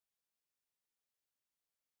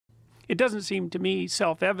It doesn't seem to me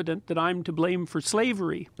self-evident that I'm to blame for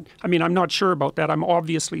slavery. I mean, I'm not sure about that. I'm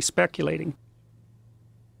obviously speculating.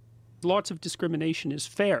 Lots of discrimination is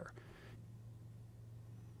fair.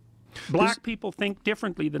 Black people think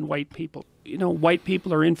differently than white people. You know, white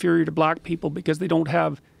people are inferior to black people because they don't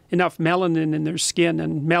have enough melanin in their skin,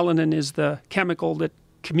 and melanin is the chemical that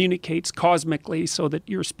communicates cosmically so that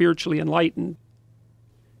you're spiritually enlightened.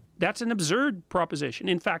 That's an absurd proposition.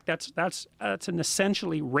 In fact, that's an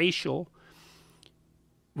essentially racist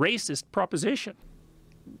proposition.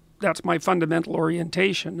 That's my fundamental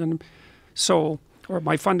orientation, and so, or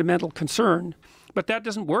my fundamental concern. But that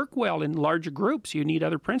doesn't work well in larger groups. You need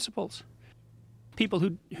other principles.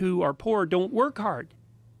 People who are poor don't work hard,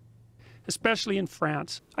 especially in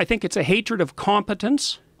France. I think it's a hatred of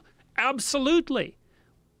competence. Absolutely.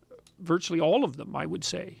 Virtually all of them, I would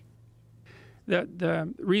say.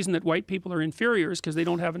 The reason that white people are inferior is because they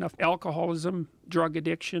don't have enough alcoholism, drug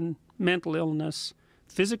addiction, mental illness,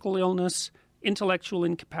 physical illness, intellectual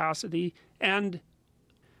incapacity, and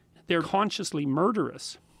they're consciously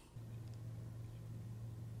murderous.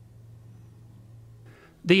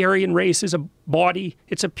 The Aryan race is a body,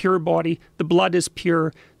 it's a pure body, the blood is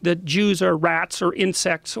pure, the Jews are rats or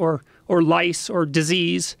insects or lice or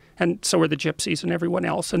disease, and so are the gypsies and everyone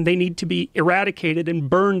else, and they need to be eradicated and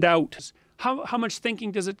burned out. How much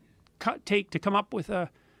thinking does it take to come up with a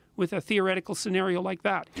theoretical scenario like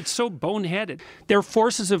that? It's so boneheaded. They're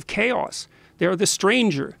forces of chaos. They're the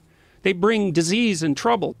stranger. They bring disease and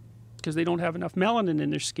trouble because they don't have enough melanin in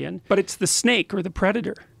their skin, but it's the snake or the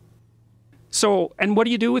predator. So, and what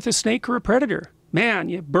do you do with a snake or a predator? Man,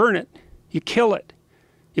 you burn it, you kill it,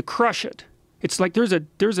 you crush it. It's like there's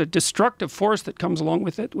a destructive force that comes along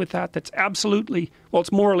with it, that's absolutely, well,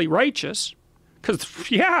 it's morally righteous, because,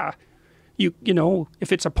 yeah, you know,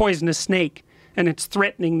 if it's a poisonous snake and it's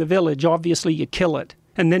threatening the village, obviously you kill it,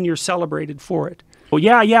 and then you're celebrated for it. Well,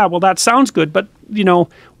 yeah, well, that sounds good, but, you know,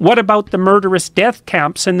 what about the murderous death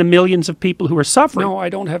camps and the millions of people who are suffering? No, I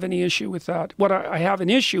don't have any issue with that. What I have an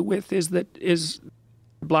issue with is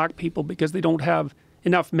black people, because they don't have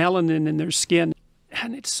enough melanin in their skin.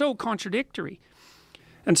 And it's so contradictory.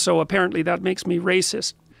 And so apparently that makes me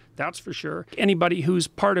racist. That's for sure. Anybody who's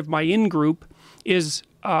part of my in-group is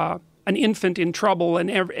an infant in trouble, and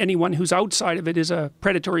anyone who's outside of it is a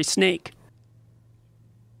predatory snake.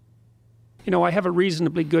 You know, I have a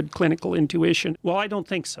reasonably good clinical intuition. Well, I don't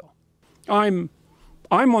think so. I'm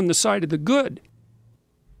on the side of the good.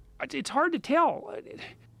 It's hard to tell.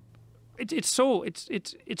 It's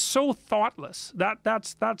so thoughtless.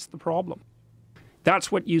 That's the problem.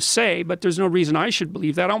 That's what you say, but there's no reason I should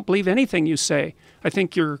believe that. I don't believe anything you say. I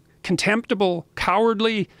think you're contemptible,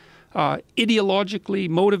 cowardly, ideologically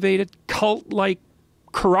motivated, cult-like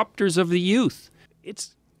corruptors of the youth.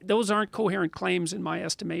 Those aren't coherent claims in my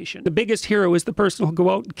estimation. The biggest hero is the person who'll go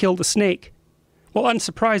out and kill the snake. Well,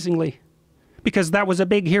 unsurprisingly, because that was a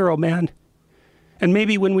big hero, man. And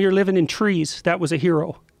maybe when we were living in trees, that was a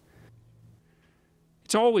hero.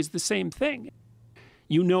 It's always the same thing.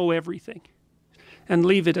 You know everything. And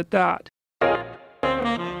leave it at that.